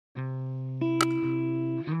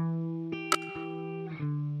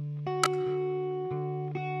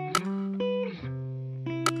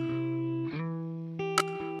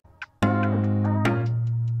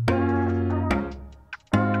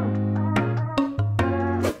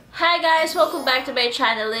guys! Welcome back to my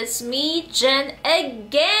channel. It's me, Jen,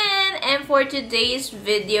 again! And for today's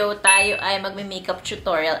video, tayo ay magme-makeup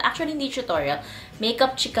tutorial. Actually, hindi tutorial.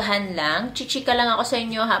 Makeup chikahan lang. Chichika lang ako sa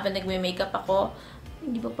inyo habang nagme-makeup ako.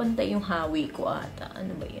 Hindi ba pantay yung hawi ko ata?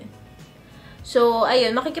 Ano ba yan? So,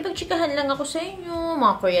 ayun. Makikipagchikahan lang ako sa inyo.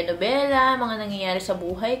 Mga Korean novela, mga nangyayari sa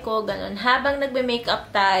buhay ko, ganun. Habang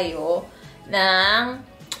nagme-makeup tayo ng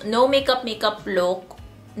no makeup look,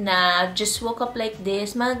 na just woke up like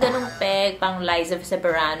this, mga ganong peg, pang Liza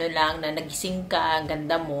Severano lang, na nagising ka,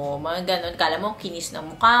 ganda mo, mga ganon, kala mo, kinis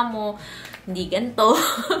ng mukha mo, hindi ganito.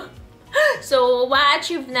 So,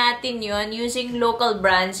 ma-achieve natin yun using local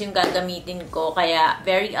brands yung gagamitin ko, kaya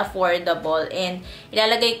very affordable, and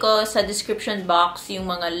ilalagay ko sa description box yung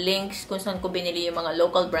mga links kung saan ko binili yung mga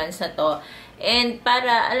local brands na to, and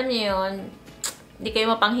para, alam niyo yun, hindi kayo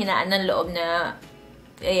mapanghinaan ng loob na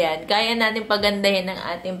ayan, kaya natin pagandahin ng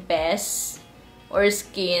ating face or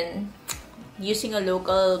skin using a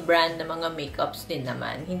local brand na mga makeups din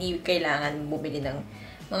naman. Hindi kailangan bumili ng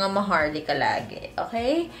mga maharlika lagi.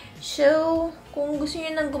 Okay? So, kung gusto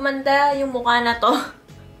niyo nang gumanda yung mukha na to,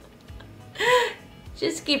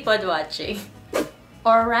 just keep on watching.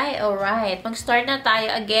 Alright. Mag-start na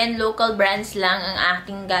tayo. Again, local brands lang ang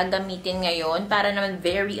aking gagamitin ngayon para naman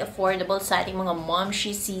very affordable sa ating mga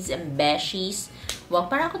momshies and beshies. Wow,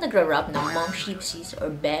 parang ako nagra-rap ng momshies or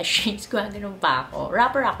beshies. Gano'n pa ako.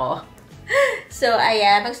 Rapper ako. So,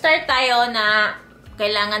 ayan. Mag-start tayo na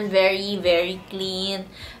kailangan very clean.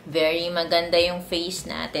 Very maganda yung face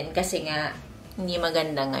natin kasi nga hindi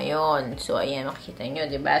maganda ngayon. So, ayan. Makikita nyo,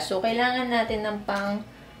 diba? So, kailangan natin ng pang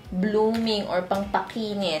blooming or pang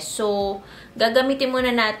pakinis. So, gagamitin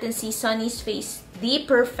muna natin si Sunnies Face The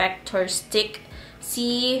Perfector Stick,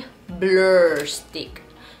 si Blur Stick.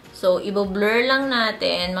 So, ibo-blur lang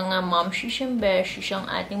natin mga momshish and beshish ang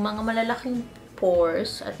ating mga malalaking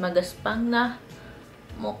pores at magaspang na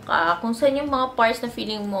mukha. Kung saan yung mga parts na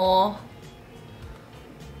feeling mo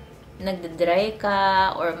nagda-dry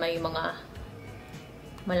ka or may mga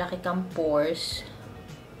malaki kang pores,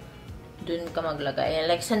 dun ka maglagay.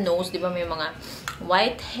 Like sa nose, di ba may mga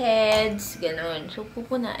whiteheads, ganun. So,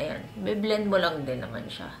 pupuna, ayan. Be-blend mo lang din naman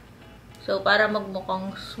siya. So, para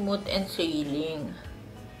magmukhang smooth and sailing.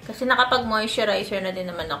 Kasi nakapag-moisturizer na din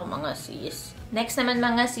naman ako mga sis. Next naman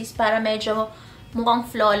mga sis, para medyo mukhang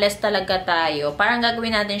flawless talaga tayo. Parang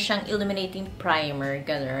gagawin natin siyang illuminating primer,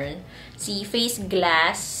 ganun. Si Face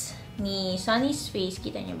Glass ni Sunnies Face,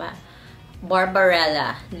 kita niyo ba?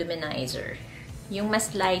 Barbarella Luminizer. Yung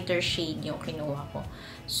mas lighter shade yung kinuha ko.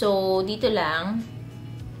 So, dito lang,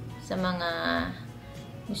 sa mga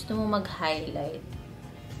gusto mo mag-highlight.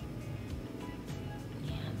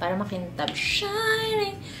 Yan, para makintab.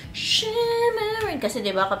 Shining, shimmering. Kasi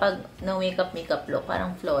diba kapag no makeup look,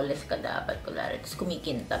 parang flawless ka dapat. Kulari, tapos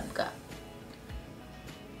kumikintab ka.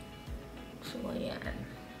 So, ayan.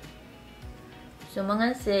 So,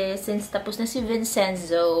 mga sis, since tapos na si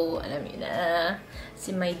Vincenzo, alam niyo na,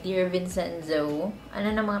 si my dear Vincenzo, ano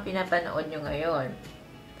na mga pinapanood nyo ngayon?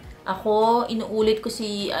 Ako, inuulit ko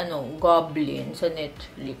si, Goblin sa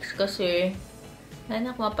Netflix kasi,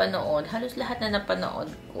 na ako mapanood. Halos lahat na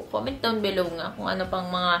napanood ko. Comment down below nga kung ano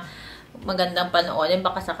pang mga magandang panoodin.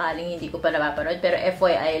 Baka sakaling hindi ko pa napapanood. Pero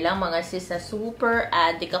FYI lang, mga sis, na super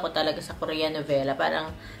addict ako talaga sa Korean novela.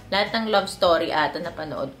 Parang lahat ng love story ata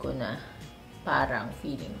napanood ko na. Parang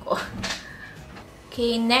feeling ko.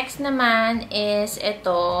 Okay, next naman is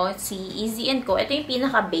ito, si Issy & Co. Ito yung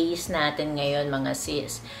pinaka-base natin ngayon, mga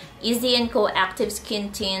sis. Issy & Co. Active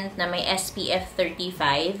Skin Tint na may SPF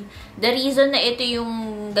 35. The reason na ito yung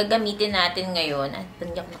gagamitin natin ngayon, at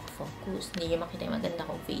hindi ako nakafocus, hindi nyo makita yung maganda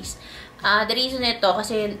kong face. The reason ito,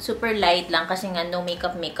 kasi super light lang, kasi nga no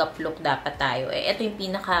makeup look dapat tayo. Ito yung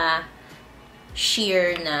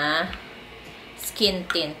pinaka-sheer na skin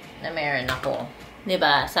tint na meron ako.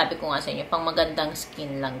 Diba? Sabi ko nga sa inyo, pang magandang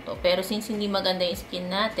skin lang to. Pero since hindi maganda yung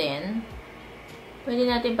skin natin, pwede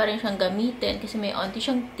natin pa rin siyang gamitin kasi may onti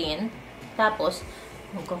siyang tint. Tapos,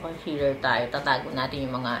 magko-concealer tayo. Tatago natin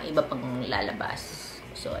yung mga iba pang lalabas.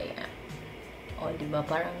 So, ayan. O, diba?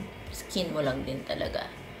 Parang skin mo lang din talaga.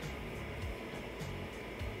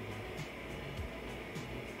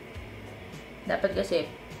 Dapat kasi,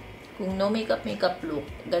 kung no makeup look,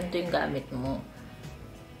 ganito yung gamit mo.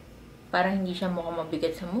 Parang hindi siya mukhang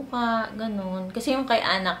mabigat sa mukha, ganun. Kasi yung kay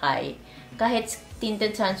Anakay, kahit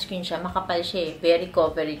tinted sunscreen siya, makapal siya eh. Very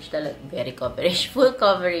coverage talaga. Very coverage. Full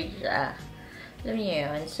coverage siya. Alam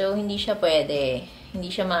niyo yun? So, hindi siya pwede.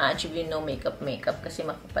 Hindi siya ma-achieve yung no makeup kasi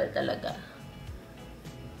makapal talaga.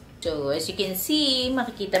 So, as you can see,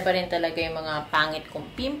 makikita pa rin talaga yung mga pangit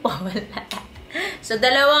kong pimple. So,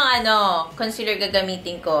 dalawang concealer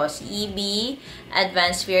gagamitin ko. Si EB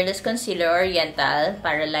Advanced Fearless Concealer Oriental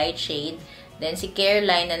para light shade. Then, si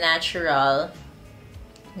Careline na natural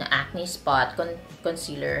na acne spot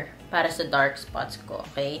concealer para sa dark spots ko.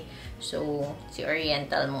 Okay? So, si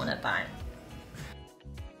Oriental muna tayo.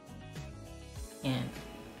 Yan.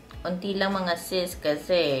 Unti lang mga sis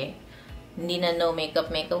kasi hindi na no makeup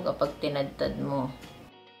kapag tinadtad mo.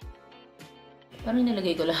 Parang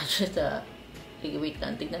nilagay ko lahat siya sa... Wait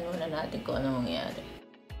lang, tignan muna natin kung ano mangyayari.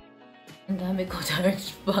 Ang dami ko dark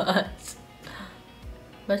spots.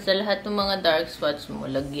 Basta lahat ng mga dark spots mo,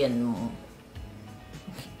 lagyan mo.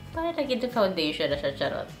 Parang lagyan ito foundation na siya,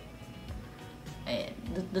 charot. Ayan,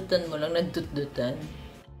 dut-dutan mo lang, nagdut-dutan.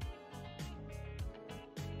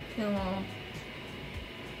 Yung...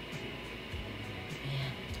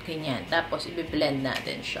 Ayan, ganyan. Tapos, i-blend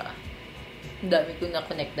natin siya. Ang dami ko na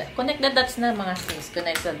connect that. Connect the dots na mga sis.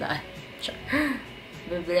 Connect the dots.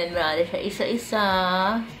 I-blend natin siya isa-isa.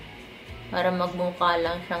 Para magmukha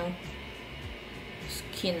lang siyang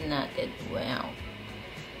skin natin. Wow.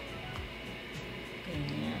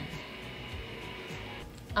 Ganyan.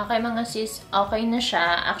 Okay mga sis, okay na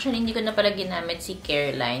siya. Actually, hindi ko na pala ginamit si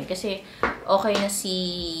Careline kasi okay na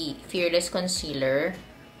si Fearless Concealer.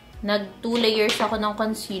 Nag 2 layers ako ng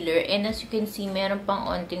concealer and as you can see, meron pang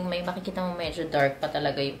onting may makikita mo medyo dark pa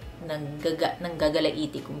talaga yung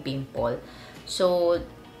nanggagalaiti kong pimple. So,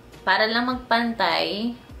 para lang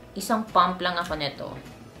magpantay, isang pump lang ako nito.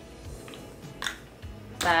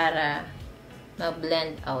 Para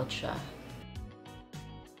ma-blend out siya.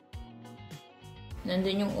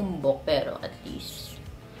 Nandun yung umbok pero at least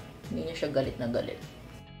hindi na siya galit na galit.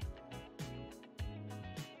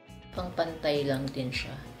 Pang-pantay lang din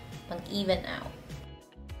siya. Pang-even out.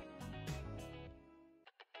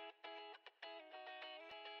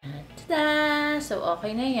 Tada! So,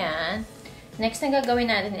 okay na yan. Next na gagawin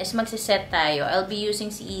natin is magsiset tayo. I'll be using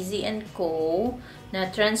si Issy & Co. na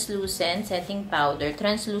translucent setting powder.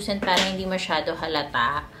 Translucent para hindi masyado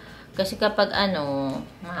halata. Kasi kapag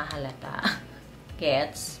mahalata.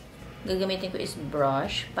 Gets? Gagamitin ko is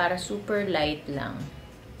brush para super light lang.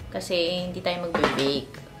 Kasi hindi tayo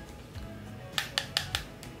magbe-bake.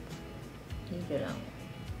 Dito lang.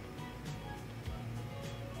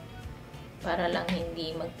 Para lang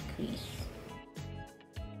hindi mag-crease.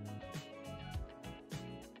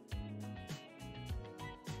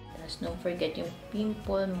 Tapos, don't forget yung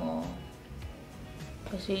pimple mo.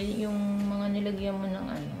 Kasi yung mga nilagyan mo ng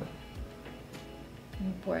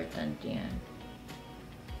important yan.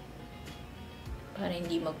 Para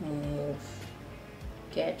hindi mag-move.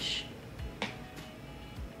 Catch.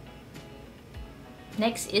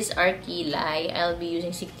 Next is our kilay. I'll be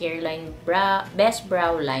using si Careline Best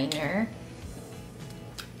Brow Liner.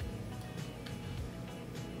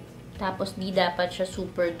 Tapos, di dapat siya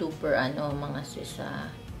super duper mga sis.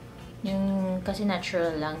 Yung, kasi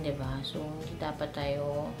natural lang, diba? So, hindi dapat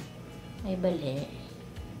tayo ay bali.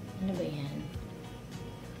 Ano ba yan?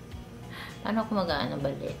 Paano ako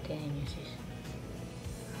bali? Tingnan niyo sis.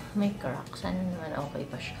 May crack. Sana naman okay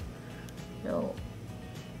pa siya. So,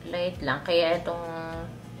 light lang. Kaya itong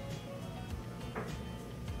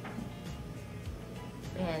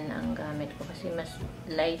pen ang gamit ko kasi mas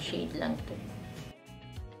light shade lang ito.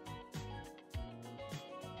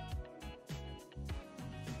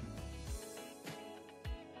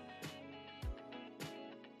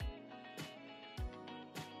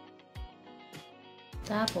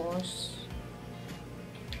 Tapos,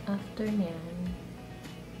 after nyan,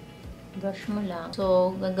 brush mo lang.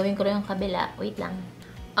 So, gagawin ko lang yung kabila. Wait lang.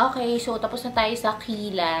 Okay, so tapos na tayo sa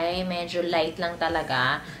kilay. Medyo light lang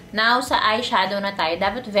talaga. Now, sa eyeshadow na tayo.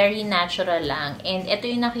 Dapat very natural lang. And ito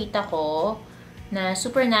yung nakita ko na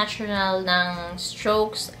super natural ng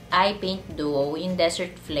Strokes Eye Paint Duo, yung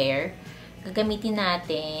Desert Flare. Gagamitin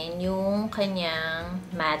natin yung kanyang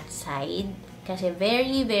matte side. Kasi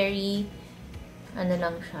very, very,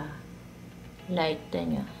 lang siya. Light na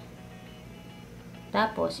niya.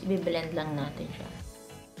 Tapos, i-blend lang natin siya.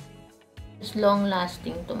 Long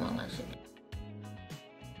lasting to mga sis.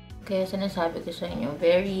 Kaya sinasabi ko sa inyo,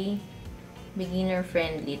 very beginner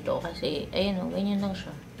friendly to. Kasi, ayun o, ganyan lang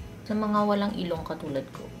siya. Sa mga walang ilong katulad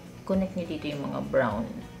ko, connect nyo dito yung mga brown.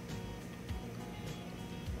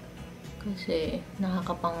 Kasi,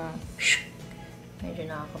 medyo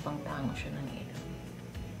nakakapang tango siya ng ilong.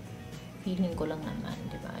 Feeling ko lang naman,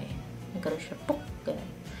 di ba? Ayan. Nagkaroon siya, puk!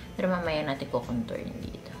 Ganun. Pero mamaya natin ko-contour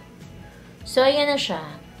dito. So, ayan na siya.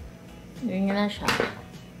 Yun na siya.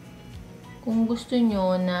 Kung gusto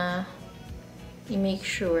nyo na i-make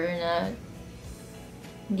sure na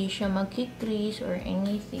hindi siya mag-crease or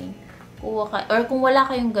anything, kuha ka, or kung wala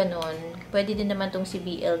kayong ganun, pwede din naman tong si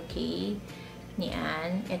BLK ni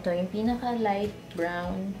Anne. Ito yung pinaka light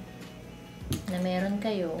brown na meron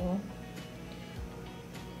kayo.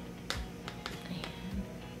 Ayan.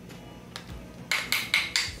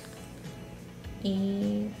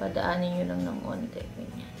 Ipadaanin nyo lang ng onte.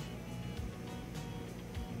 Ganyan.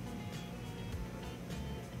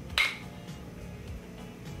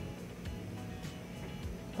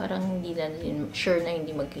 Parang hindi na din, sure na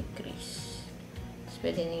hindi magkikrease. Tapos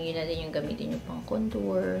pwede nyo na din yung gamitin yung pang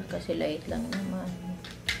contour kasi light lang naman.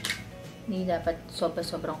 Hindi dapat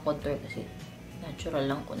sobrang contour kasi natural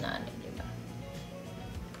lang kunani, diba?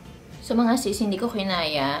 So mga sis, hindi ko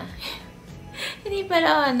kinaya. Hindi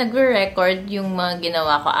pala nagre-record yung mga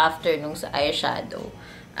ginawa ko after nung sa eyeshadow.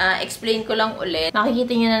 Explain ko lang ulit.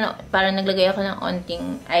 Makikita nyo na parang naglagay ako ng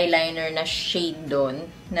onting eyeliner na shade doon,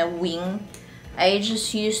 na wing. I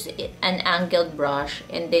just used an angled brush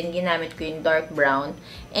and then ginamit ko yung dark brown.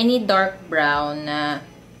 Any dark brown na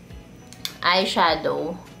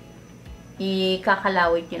eyeshadow,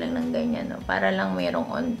 ikakalawit nyo lang ng ganyan, no? Para lang mayroong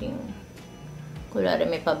onting, kulari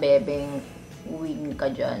may pabebeng wing ka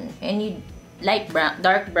dyan. Any light brown,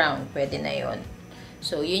 dark brown, pwede na yon.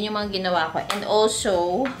 So, yun yung mga ginawa ko. And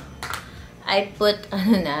also, I put,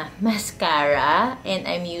 mascara. And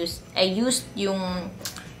I used yung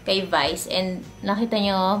kay Vice, and nakita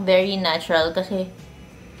nyo, very natural kasi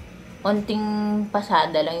onting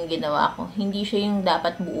pasada lang yung ginawa ko. Hindi siya yung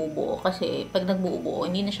dapat buo-buo kasi pag nagbuo-buo,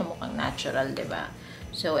 hindi na siya mukhang natural, diba?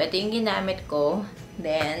 So, ito yung ginamit ko.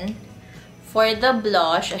 Then, for the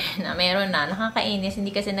blush, meron na. Nakakainis, hindi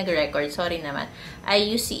kasi nag-record. Sorry naman. I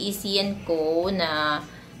use si Issy ko na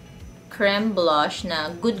Creme blush na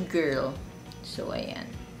Good Girl. So, ayan.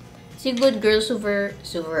 Si Good Girl, super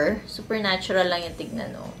natural lang yung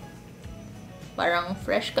tignan, no? Parang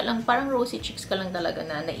fresh ka lang, parang rosy cheeks ka lang talaga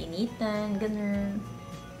na nainitan, ganun.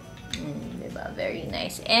 Diba? Very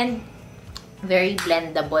nice. And, very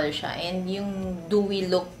blendable siya. And yung dewy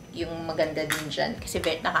look, yung maganda din dyan. Kasi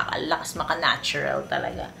very nakakalakas, maka-natural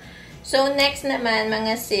talaga. So, next naman,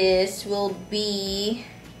 mga sis, will be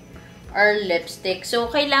our lipstick. So,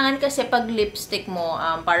 kailangan kasi pag lipstick mo,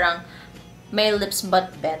 parang may lips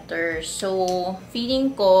but better. So,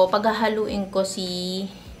 feeling ko, paghahaluin ko si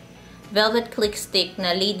Velvet Click Stick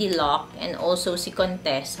na Lady Lock and also si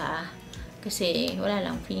Contessa. Kasi, wala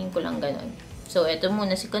lang. Feeling ko lang ganun. So, ito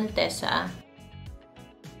muna si Contessa.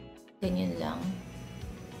 Ganyan lang.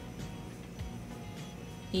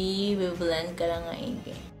 I-blend ka lang ng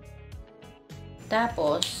igi.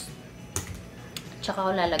 Tapos, tsaka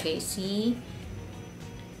ko lalagay sa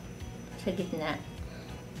gitna.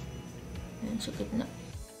 Sa gitna.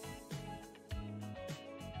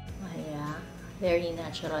 Kaya, very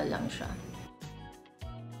natural lang siya.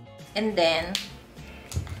 And then,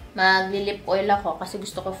 magli-lip oil ako kasi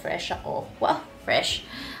gusto ko fresh ako. Wow, fresh.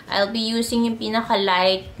 I'll be using yung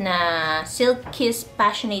pinaka-light na Silk Kiss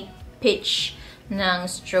Passionate Peach ng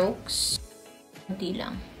Strokes. Hindi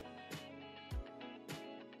lang.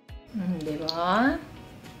 Diba?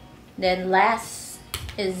 Then, last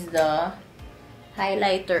is the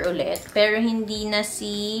highlighter ulit. Pero hindi na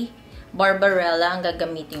si Barbarella ang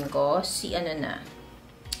gagamitin ko. Si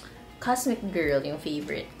Cosmic Girl yung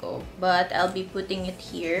favorite ko. But I'll be putting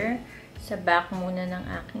it here sa back muna ng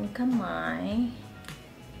aking kamay.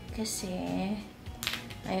 Kasi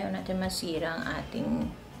ayaw natin masira ang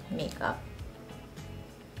ating makeup.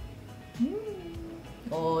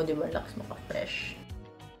 Oh, diba? Laks maka-fresh.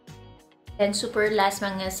 And super last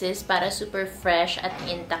mga sis, para super fresh at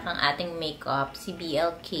intact ang ating makeup, si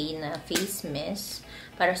BLK na face mist.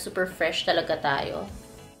 Para super fresh talaga tayo.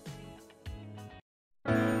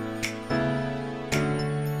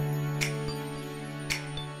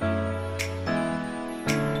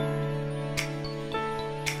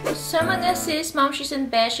 So mga sis, momshies and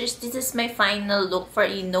beshies, this is my final look for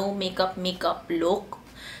a no makeup look.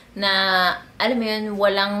 Na, alam mo yun,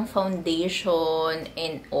 walang foundation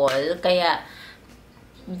and all. Kaya,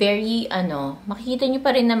 very, makikita nyo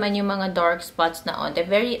pa rin naman yung mga dark spots na onte.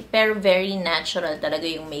 Pero very natural talaga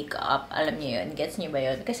yung makeup. Alam nyo yun. Gets nyo ba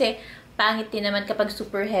yun? Kasi, pangit din naman kapag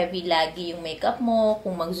super heavy lagi yung makeup mo.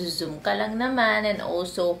 Kung mag-zoom ka lang naman. And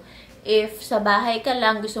also, if sa bahay ka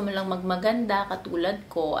lang, gusto mo lang magmaganda, katulad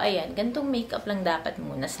ko, ayan, ganitong makeup lang dapat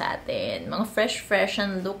muna sa atin. Mga fresh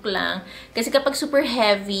ang look lang. Kasi kapag super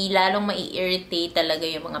heavy, lalong mai-irritate talaga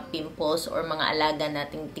yung mga pimples or mga alaga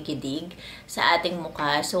nating tigidig sa ating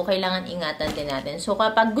mukha. So, kailangan ingatan din natin. So,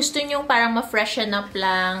 kapag gusto nyo parang ma-freshen up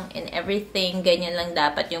lang and everything, ganyan lang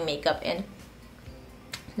dapat yung makeup. And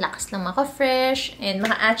lakas lang maka-fresh. And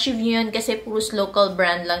maka-achieve yun kasi puros local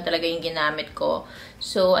brand lang talaga yung ginamit ko.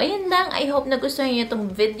 So, ayun lang. I hope nagustuhan niyo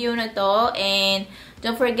itong video na to. And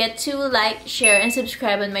don't forget to like, share, and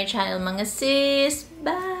subscribe on my channel mga sis.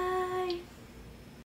 Bye!